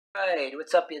Alright,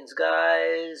 what's up, yins,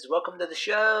 guys? Welcome to the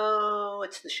show.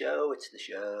 It's the show. It's the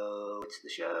show. It's the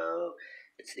show.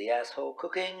 It's the asshole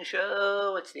cooking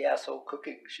show. It's the asshole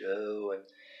cooking show. And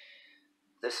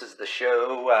this is the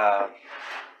show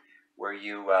where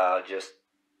you just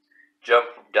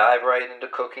dive right into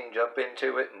cooking, jump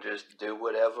into it, and just do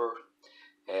whatever.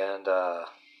 And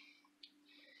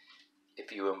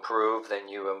if you improve, then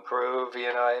you improve. You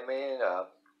know what I mean?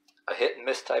 A hit and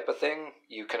miss type of thing.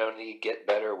 You can only get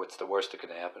better. What's the worst that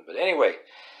can happen? But anyway,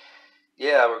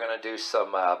 yeah, we're going to do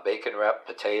some bacon wrapped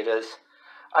potatoes.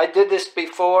 I did this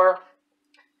before.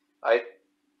 I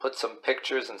put some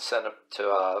pictures and sent them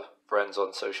to friends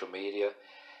on social media.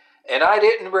 And I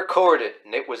didn't record it.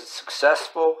 And it was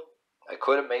successful. I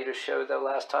could have made a show the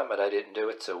last time, but I didn't do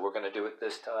it. So we're going to do it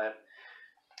this time.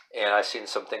 And I've seen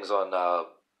some things on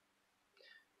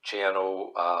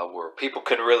channel where people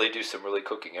can really do some really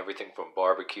cooking, everything from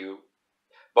barbecue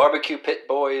pit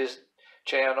boys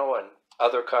channel and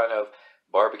other kind of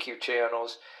barbecue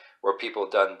channels where people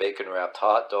have done bacon wrapped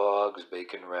hot dogs,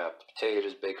 bacon wrapped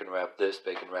potatoes, bacon wrapped this,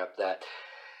 bacon wrapped that.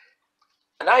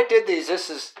 And I did these.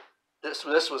 This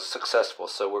was successful,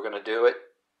 so we're going to do it.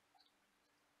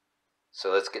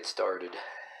 So let's get started.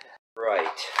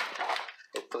 Right,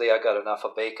 hopefully I got enough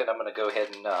of bacon. I'm going to go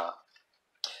ahead and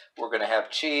we're going to have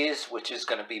cheese, which is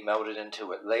going to be melted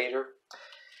into it later.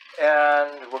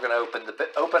 And we're going to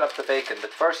open up the bacon.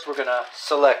 But first we're going to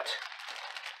select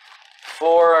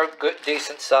 4 good,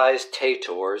 decent-sized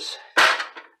tators.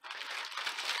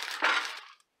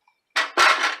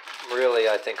 Really,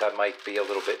 I think I might be a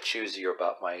little bit choosier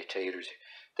about my taters.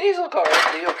 These look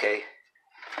alright. Okay.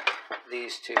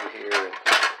 These two here.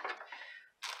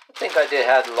 I think I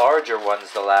had larger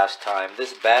ones the last time.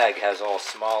 This bag has all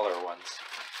smaller ones.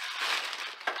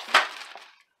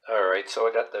 Alright, so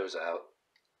I got those out.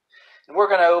 And we're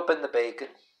going to open the bacon.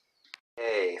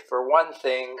 Hey, for one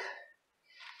thing,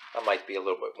 I might be a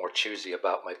little bit more choosy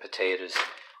about my potatoes.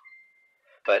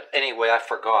 But anyway, I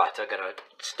forgot. I'm going to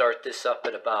start this up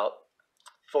at about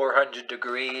 400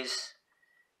 degrees.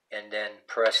 And then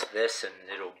press this and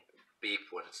it'll beep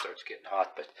when it starts getting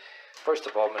hot. But first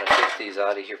of all, I'm going to take these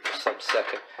out of here for some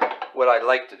second. What I'd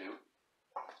like to do,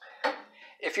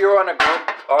 if you're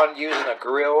on using a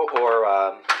grill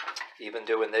or even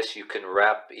doing this, you can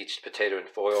wrap each potato in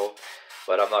foil,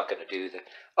 but I'm not going to do that.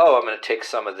 Oh, I'm going to take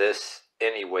some of this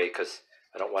anyway because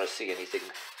I don't want to see anything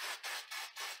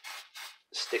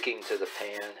sticking to the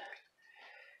pan.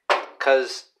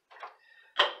 Because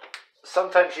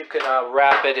sometimes you can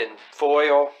wrap it in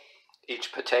foil,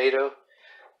 each potato,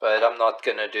 but I'm not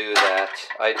going to do that.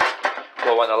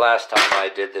 Well, when the last time I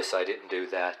did this, I didn't do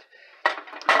that.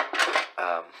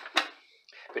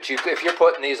 But if you're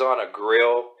putting these on a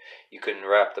grill, you can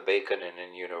wrap the bacon and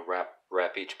then,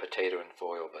 wrap each potato in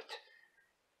foil. But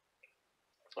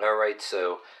all right,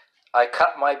 so I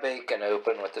cut my bacon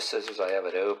open with the scissors. I have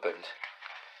it opened.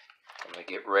 I'm gonna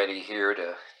get ready here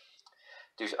to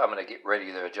do. I'm gonna get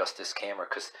ready to adjust this camera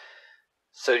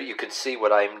so you can see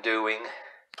what I'm doing.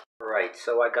 Right,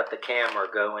 so I got the camera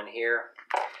going here.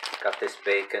 Got this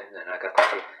bacon, and I got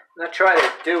the. I'm going to try to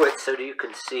do it so that you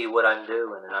can see what I'm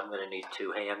doing, and I'm going to need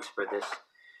 2 hands for this.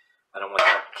 I don't want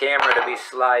the camera to be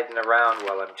sliding around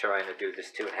while I'm trying to do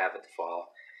this too and have it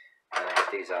fall. And I get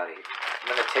these out of here. I'm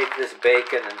going to take this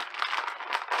bacon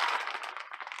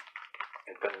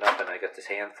and put it up, and I got this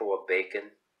handful of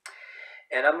bacon.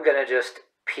 And I'm going to just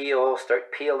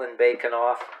start peeling bacon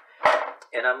off.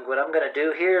 And what I'm going to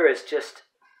do here is just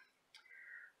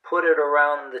put it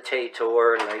around the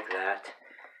tator like that.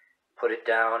 Put it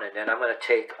down, and then I'm going to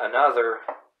take another.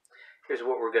 Here's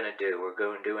what we're going to do. We're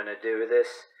going to do this.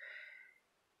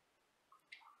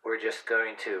 We're just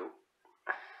going to.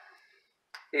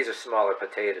 These are smaller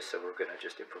potatoes, so we're going to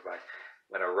just improvise.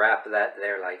 I'm going to wrap that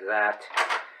there like that.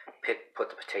 Put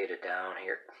the potato down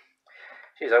here.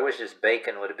 Geez, I wish this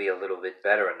bacon would be a little bit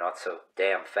better and not so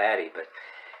damn fatty, but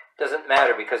it doesn't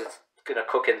matter because it's going to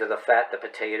cook into the fat, the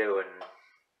potato, and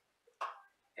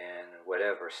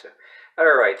whatever. So,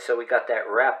 all right, so we got that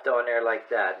wrapped on there like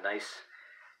that. Nice.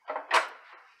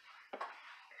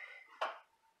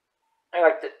 I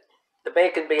like the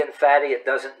bacon being fatty. It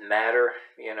doesn't matter,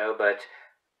 but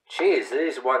geez,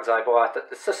 these ones I bought,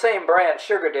 it's the same brand,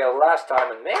 Sugardale, last time,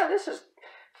 and man, this is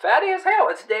fatty as hell.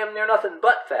 It's damn near nothing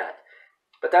but fat.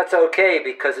 But that's okay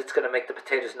because it's going to make the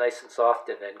potatoes nice and soft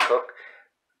and then cook.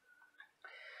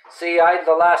 See,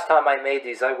 the last time I made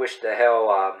these, I wish the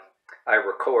hell I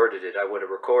recorded it. I would have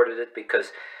recorded it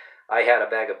because I had a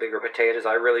bag of bigger potatoes.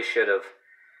 I really should have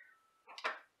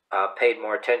paid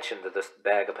more attention to this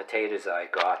bag of potatoes I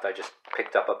got. I just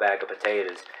picked up a bag of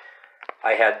potatoes.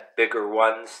 I had bigger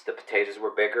ones. The potatoes were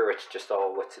bigger. It's just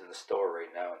all what's in the store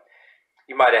right now.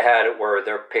 You might have had it where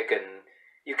they're picking.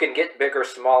 You can get bigger,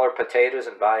 smaller potatoes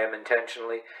and buy them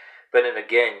intentionally. But then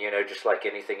again, you know, just like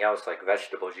anything else, like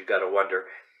vegetables, you got to wonder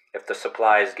if the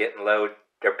supply is getting low.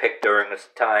 They're picked during this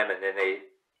time, and then they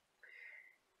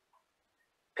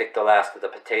pick the last of the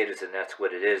potatoes, and that's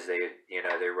what it is.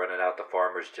 They're running out. The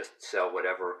farmers just sell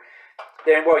whatever.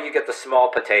 Then, well, you get the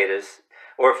small potatoes,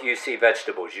 or if you see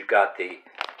vegetables, you got the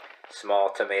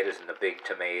small tomatoes and the big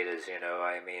tomatoes. You know,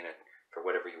 I mean, and for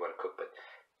whatever you want to cook, but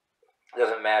it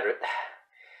doesn't matter.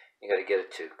 You got to get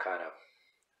it to kind of,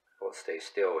 well, stay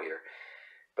still here,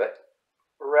 but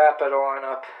wrap it on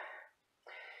up.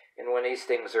 And when these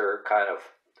things are kind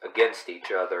of against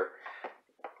each other,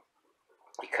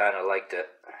 you kind of like to.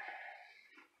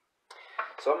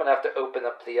 So I'm going to have to open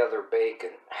up the other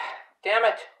bacon. Damn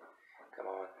it! Come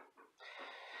on.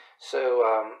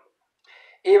 So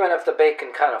even if the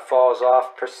bacon kind of falls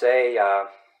off per se,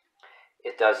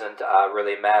 it doesn't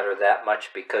really matter that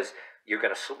much, because we're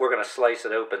gonna slice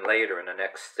it open later in the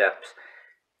next steps,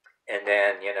 and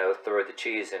then, you know, throw the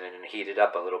cheese in it and heat it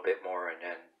up a little bit more, and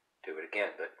then do it again.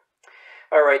 But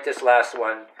all right, this last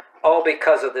one, all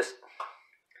because of this.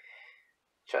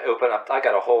 Should I open up? I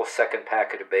got a whole second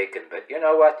packet of bacon, but you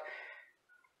know what?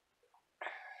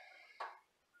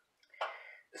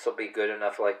 This will be good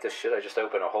enough like this. Should I just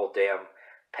open a whole damn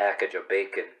package of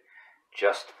bacon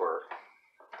just for...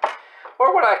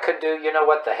 Or what I could do, you know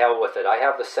what, the hell with it. I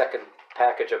have the second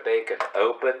package of bacon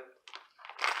open.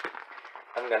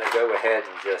 I'm going to go ahead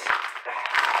and just...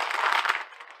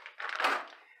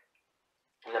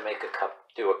 I'm going to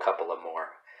do a couple of more.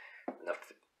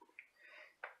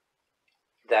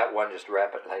 That one, just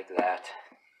wrap it like that.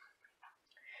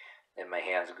 And my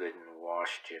hand's good and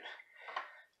washed.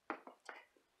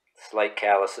 Slight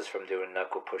calluses from doing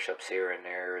knuckle push-ups here and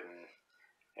there, and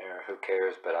who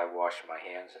cares? But I wash my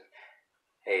hands, and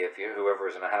hey, if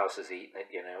whoever's in the house is eating it,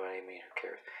 you know what I mean? Who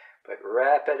cares? But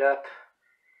wrap it up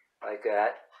like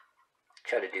that.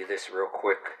 Try to do this real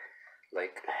quick,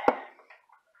 like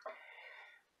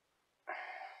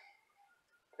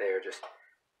there, just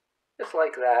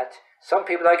like that. Some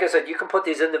people, like I said, you can put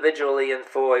these individually in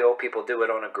foil. People do it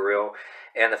on a grill.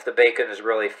 And if the bacon is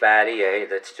really fatty, hey,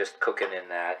 that's just cooking in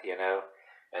that, you know.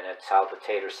 And that's how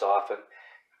potatoes soften.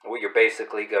 What you're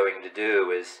basically going to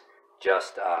do is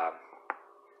just,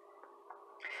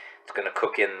 it's going to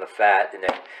cook in the fat. And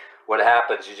then what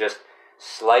happens, you just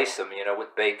slice them, you know,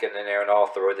 with bacon in there and all,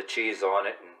 throw the cheese on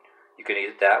it. And you can eat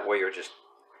it that way, or just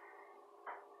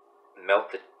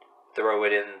throw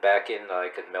it back in,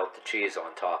 like, and melt the cheese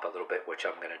on top a little bit, which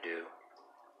I'm going to do.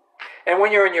 And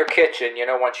when you're in your kitchen, you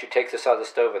know, once you take this out of the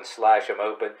stove and slash them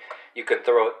open, you can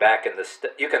throw it back in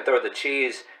you can throw the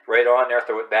cheese right on there,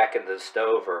 throw it back into the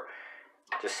stove, or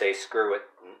just say screw it,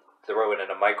 and throw it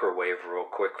in a microwave real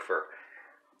quick for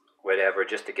whatever,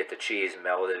 just to get the cheese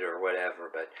melted or whatever.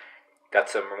 But got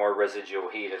some more residual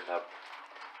heat in the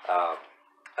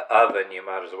oven, you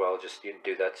might as well just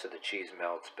do that so the cheese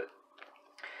melts. But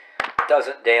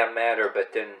doesn't damn matter.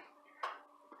 But then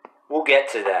we'll get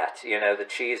to that. You know, the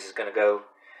cheese is going to go.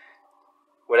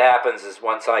 What happens is,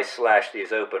 once I slash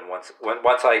these open, once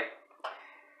I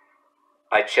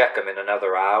check them in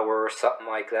another hour or something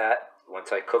like that,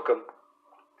 once I cook them,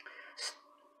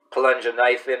 plunge a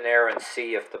knife in there and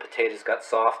see if the potatoes got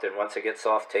soft. And once it gets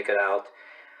soft, take it out.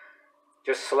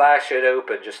 Just slash it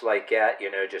open just like that, you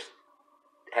know, just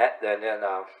and then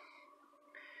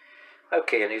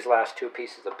okay, and these last two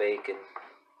pieces of bacon.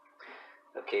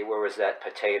 Okay, where was that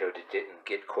potato that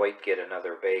didn't quite get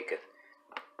another bacon?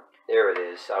 There it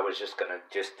is. I was just going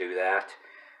to do that.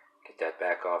 Get that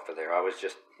back off of there. I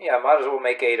might as well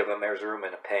make 8 of them. There's room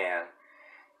in a pan.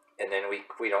 And then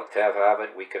we don't have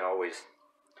it. We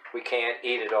can't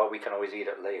eat it all. We can always eat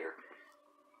it later.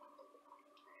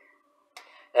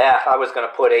 Yeah, I was going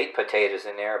to put 8 potatoes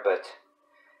in there, but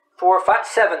 4, 5,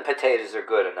 7 potatoes are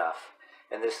good enough.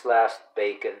 And this last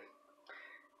bacon,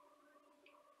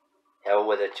 hell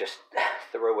with it, just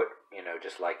throw it, you know,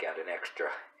 just like that, an extra.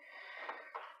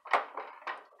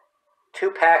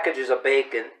 2 packages of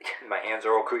bacon. My hands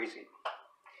are all greasy.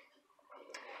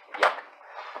 Yuck.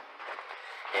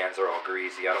 Hands are all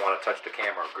greasy. I don't want to touch the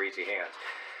camera with greasy hands.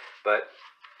 But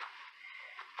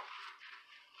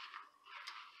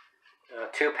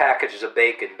 2 packages of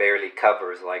bacon barely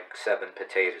covers like 7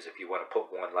 potatoes if you want to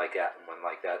put one like that and one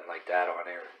like that and like that on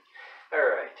there.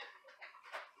 Alright.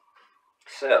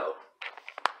 So.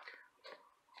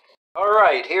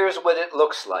 Alright, here's what it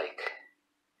looks like.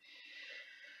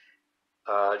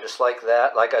 Just like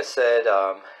that. Like I said,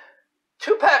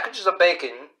 2 packages of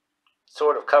bacon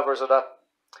sort of covers it up.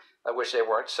 I wish they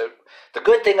weren't so... The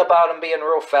good thing about them being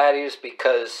real fatty is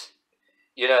because,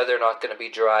 you know, they're not going to be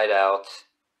dried out,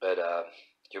 but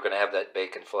you're going to have that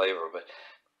bacon flavor. But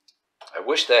I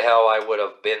wish the hell I would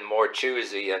have been more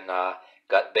choosy and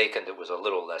got bacon that was a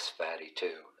little less fatty,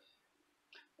 too.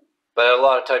 But a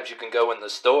lot of times you can go in the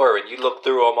store and you look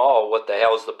through them all. What the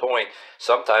hell's the point?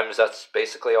 Sometimes that's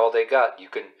basically all they got.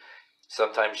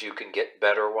 Sometimes you can get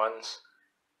better ones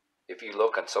if you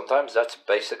look, and sometimes that's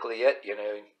basically it. You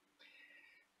know,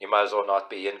 you might as well not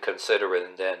be inconsiderate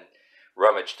and then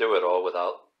rummage through it all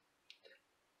without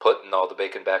putting all the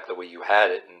bacon back the way you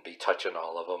had it and be touching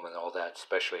all of them and all that.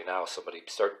 Especially now, somebody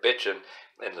start bitching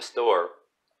in the store.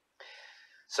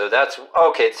 So that's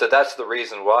okay. So that's the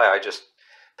reason why I just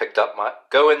picked up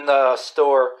go in the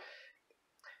store,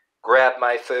 grab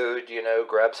my food, you know,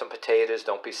 grab some potatoes.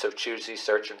 Don't be so choosy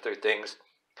searching through things.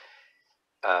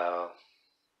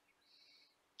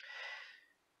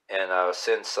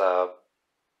 Since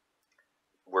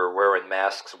we're wearing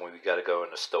masks when we got to go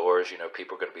in the stores, you know,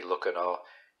 people are going to be looking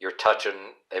you're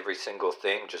touching every single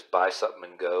thing. Just buy something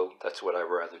and go. That's what I'd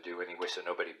rather do anyway, so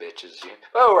nobody bitches you.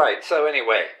 All right, so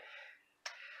anyway,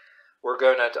 I'm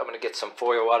going to get some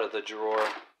foil out of the drawer.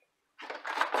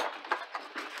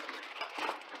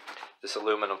 This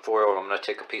aluminum foil, I'm going to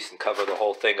take a piece and cover the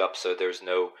whole thing up so there's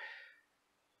no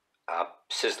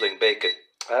sizzling bacon.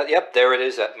 Yep, there it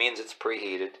is. That means it's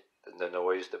preheated. The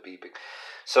noise, the beeping.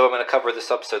 So I'm going to cover this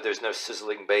up so there's no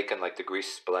sizzling bacon like the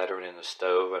grease splattering in the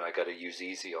stove, and I got to use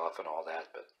Easy Off and all that.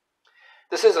 But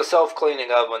this is a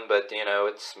self-cleaning oven, but you know,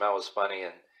 it smells funny,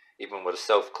 and even with a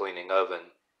self-cleaning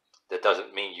oven, that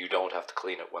doesn't mean you don't have to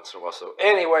clean it once in a while. So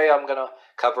anyway, I'm going to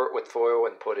cover it with foil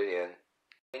and put it in.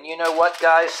 And you know what,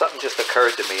 guys? Something just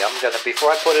occurred to me. Before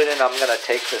I put it in, I'm going to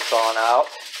take this on out.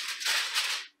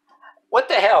 What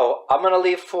the hell? I'm going to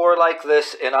leave 4 like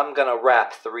this, and I'm going to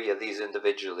wrap 3 of these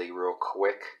individually real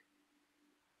quick.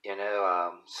 You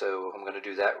know, so I'm going to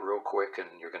do that real quick,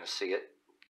 and you're going to see it.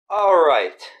 All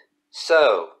right.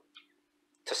 So,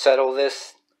 to settle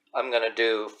this, I'm going to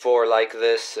do 4 like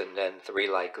this, and then 3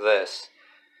 like this.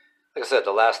 Like I said,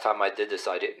 the last time I did this,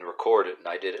 I didn't record it, and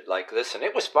I did it like this, and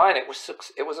it was fine. It was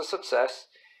a success.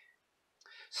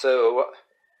 So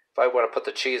if I want to put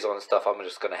the cheese on and stuff, I'm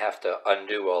just going to have to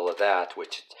undo all of that,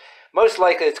 which most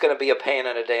likely it's going to be a pain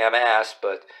in the damn ass,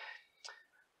 but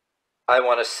I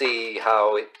want to see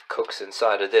how it cooks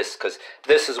inside of this, because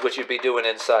this is what you'd be doing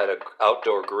inside an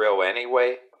outdoor grill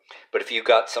anyway. But if you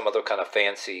got some other kind of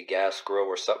fancy gas grill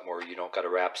or something where you don't got to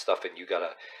wrap stuff and you got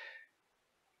to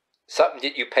something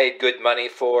that you paid good money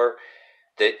for,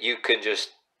 that you can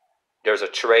just, there's a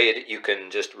tray that you can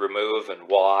just remove and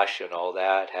wash and all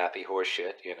that happy horse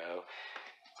shit, you know.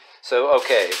 So,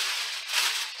 okay.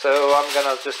 So I'm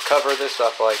going to just cover this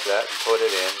up like that and put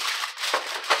it in.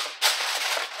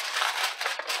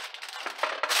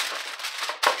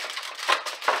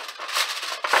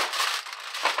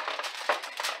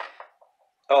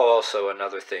 Oh, also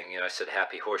another thing, you know, I said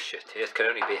happy horse shit. It can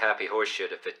only be happy horse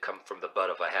shit if it comes from the butt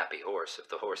of a happy horse. If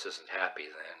the horse isn't happy,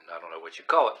 then I don't know what you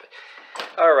call it. But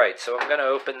alright, so I'm going to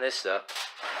open this up.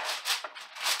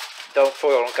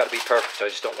 Foil don't got to be perfect. I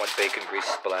just don't want bacon grease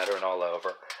splattering all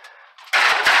over.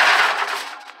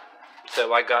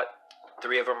 So I got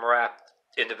 3 of them wrapped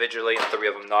individually and 3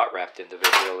 of them not wrapped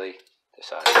individually.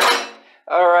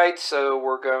 Alright, so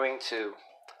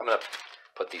I'm going to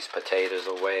put these potatoes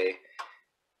away.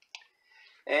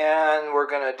 And we're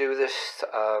going to do this,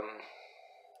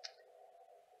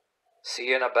 see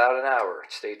you in about an hour.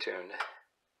 Stay tuned.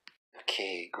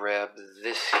 Okay, grab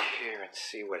this here and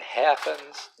see what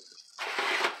happens.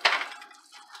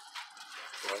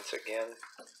 Once again.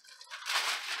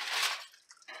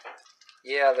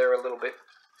 Yeah, they're a little bit...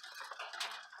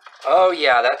 Oh,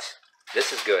 yeah,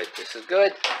 this is good. This is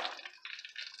good.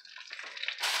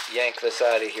 Yank this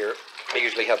out of here. I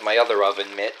usually have my other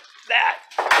oven mitt. That!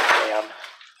 Damn.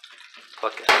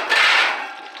 Look at it.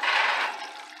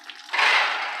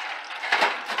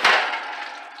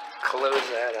 Close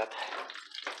that up.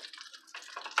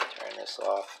 Turn this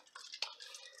off.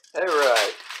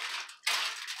 Alright.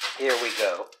 Here we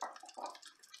go.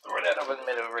 Throw that oven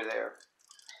mitt over there.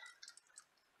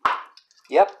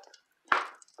 Yep.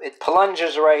 It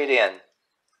plunges right in.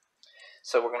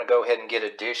 So we're going to go ahead and get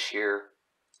a dish here.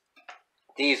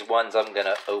 These ones I'm going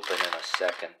to open in a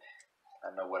second.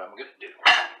 I know what I'm going to do.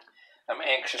 I'm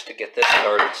anxious to get this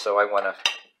started, so I want to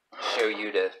show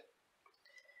you to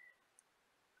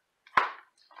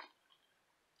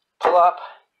plop.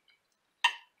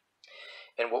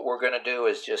 And what we're going to do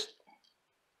is just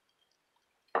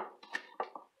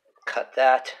cut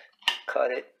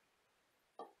it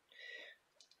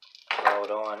Hold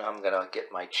on, I'm gonna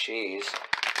get my cheese.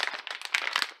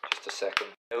 Just a second.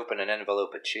 Open an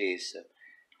envelope of cheese. So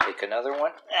take another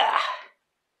one.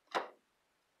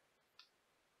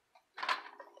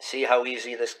 See how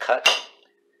easy this cut?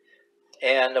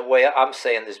 And the way I'm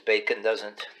saying this bacon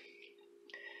doesn't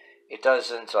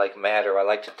like matter. I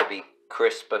like it to be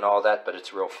crisp and all that, but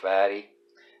it's real fatty.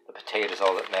 The potato's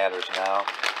all that matters now.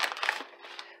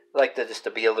 I like this to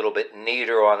be a little bit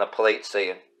neater on the plate,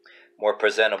 saying more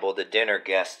presentable. The dinner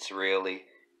guests really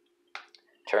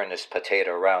turn this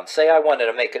potato around. Say I wanted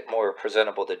to make it more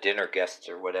presentable to dinner guests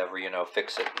or whatever, you know,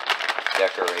 fix it,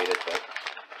 decorate it, but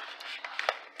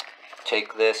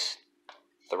take this,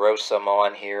 throw some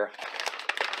on here.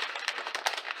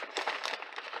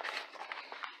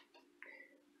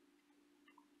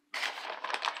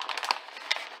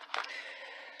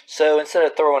 So instead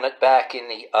of throwing it back in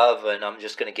the oven, I'm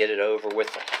just going to get it over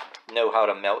with. Know how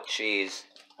to melt cheese.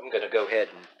 I'm going to go ahead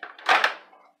and...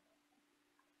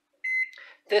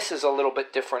 This is a little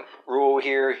bit different rule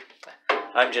here.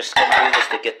 I'm just going to do this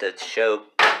to get the show,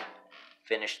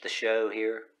 finish the show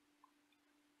here.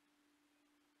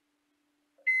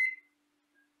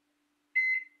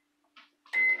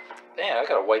 Man, I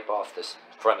got to wipe off this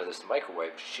front of this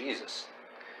microwave. Jesus.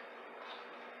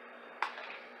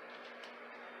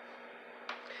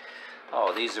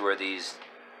 Oh, these were these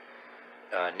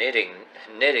knitting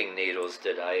needles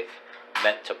that I've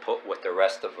meant to put with the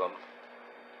rest of them.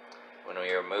 When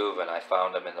we were moving, I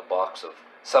found them in the box of...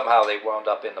 Somehow they wound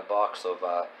up in the box of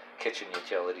kitchen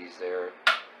utilities there.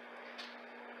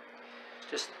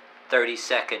 Just 30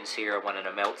 seconds here. I wanted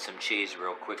to melt some cheese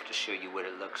real quick to show you what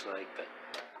it looks like. But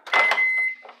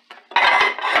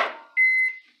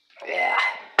yeah.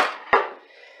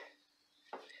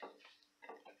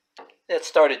 It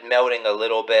started melting a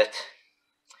little bit.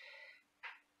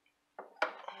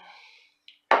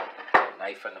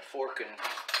 Knife and a fork and...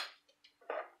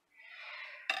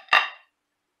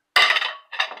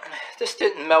 This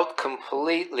didn't melt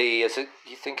completely. Is it?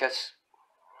 You think that's...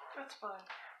 That's fine.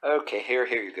 Okay, here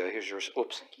you go. Here's yours.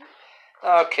 Oops.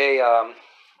 Okay, I'd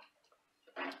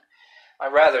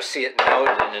rather see it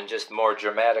melted and just more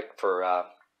dramatic for a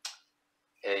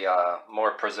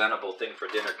more presentable thing for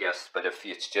dinner guests. But if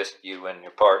it's just you and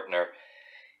your partner,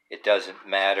 it doesn't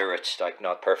matter. It's like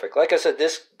not perfect. Like I said,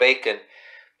 this bacon,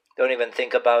 don't even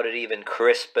think about it even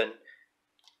crisping.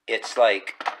 It's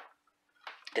like...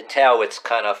 You can tell it's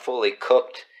kind of fully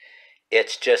cooked.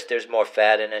 It's just there's more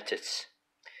fat in it.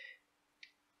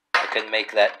 I can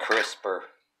make that crisper,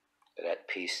 that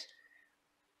piece.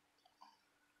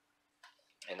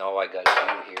 And all I got to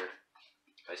do here,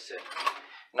 I said,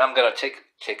 and I'm gonna take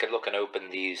a look and open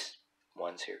these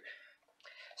ones here.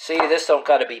 See, this don't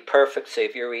got to be perfect. Say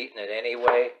if you're eating it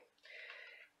anyway.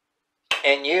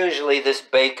 And usually this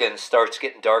bacon starts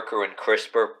getting darker and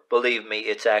crisper. Believe me,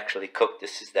 it's actually cooked.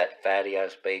 This is that fatty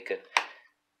ass bacon.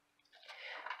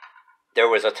 There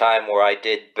was a time where I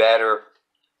did better,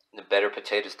 the better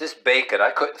potatoes. This bacon,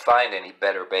 I couldn't find any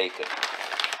better bacon.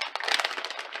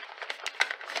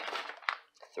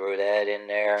 Throw that in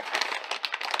there.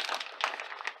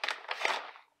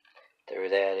 Throw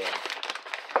that in.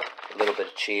 A little bit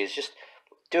of cheese. Just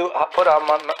put on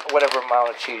whatever amount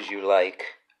of cheese you like.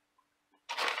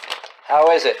 How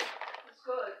is it? It's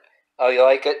good. Oh, you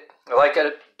like it? You like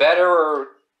it better or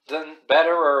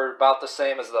about the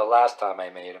same as the last time I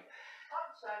made them?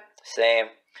 Same.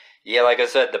 Yeah, like I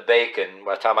said, the bacon,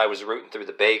 by the time I was rooting through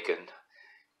the bacon,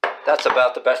 that's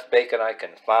about the best bacon I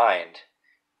can find.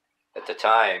 At the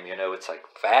time, you know, it's like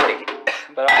fatty.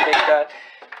 But I think that,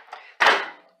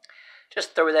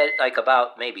 just throw that like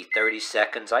about maybe 30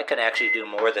 seconds. I can actually do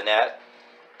more than that.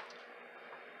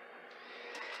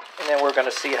 And then we're going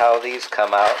to see how these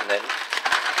come out, and then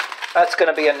that's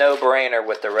going to be a no-brainer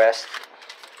with the rest.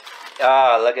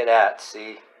 Ah, look at that,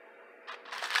 see?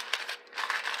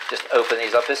 Just open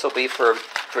these up. This will be for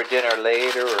dinner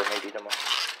later, or maybe tomorrow.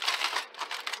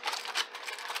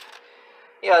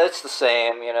 Yeah, it's the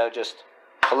same, you know, just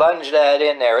plunge that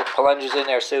in there. It plunges in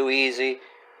there so easy.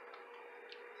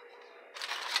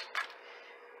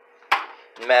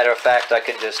 Matter of fact, I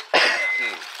can just...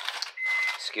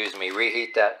 excuse me,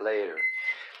 reheat that later.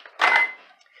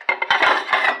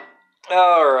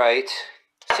 Alright.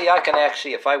 See, I can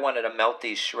actually, if I wanted to melt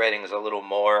these shreddings a little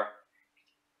more,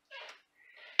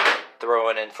 throw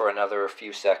it in for another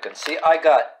few seconds. See, I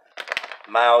got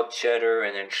mild cheddar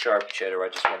and then sharp cheddar. I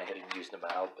just went ahead and used the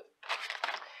mild, but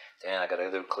then I gotta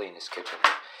go clean this kitchen.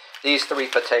 These 3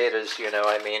 potatoes, you know,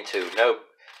 I mean, too. Nope.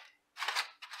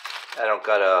 I don't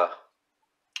gotta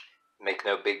make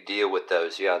no big deal with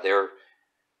those. Yeah, they're...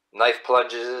 Knife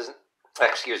plunges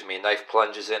excuse me, knife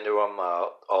plunges into them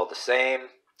all the same.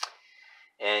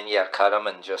 And yeah, cut them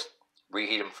and just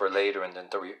reheat them for later and then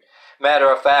throw you.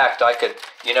 Matter of fact, I can,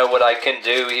 you know what I can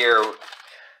do here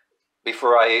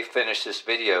before I finish this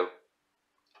video?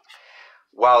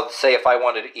 Well, say if I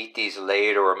wanted to eat these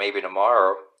later or maybe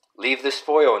tomorrow, leave this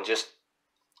foil and just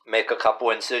make a couple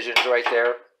incisions right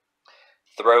there.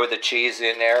 Throw the cheese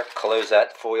in there, close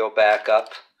that foil back up.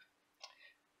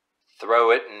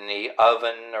 Throw it in the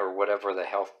oven or whatever the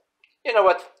hell. You know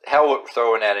what? Hell with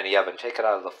throwing that in the oven. Take it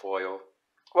out of the foil.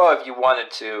 Well, if you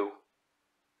wanted to,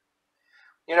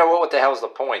 you know what the hell's the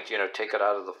point? You know, take it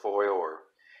out of the foil or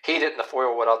heat it in the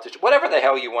foil without the... Whatever the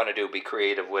hell you want to do, be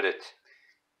creative with it.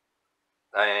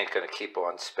 I ain't going to keep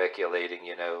on speculating,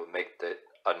 you know, make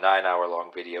a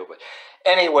 9-hour-long video. But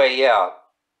anyway, yeah.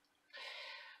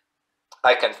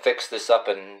 I can fix this up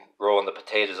and roll in the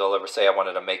potatoes all over. Say I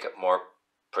wanted to make it more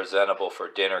presentable for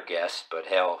dinner guests, but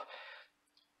hell,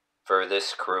 for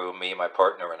this crew, me, my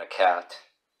partner, and a cat,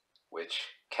 which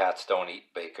cats don't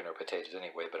eat bacon or potatoes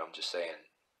anyway, but I'm just saying,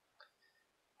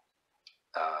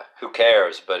 who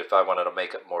cares? But if I wanted to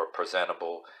make it more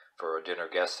presentable for a dinner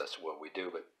guest, that's what we do.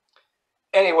 But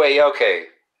anyway, okay,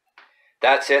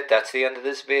 that's it. That's the end of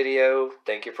this video.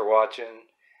 Thank you for watching.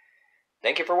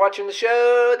 Thank you for watching the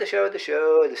show. This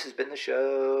has been the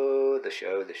show.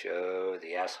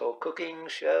 The asshole cooking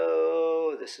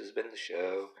show. This has been the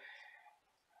show.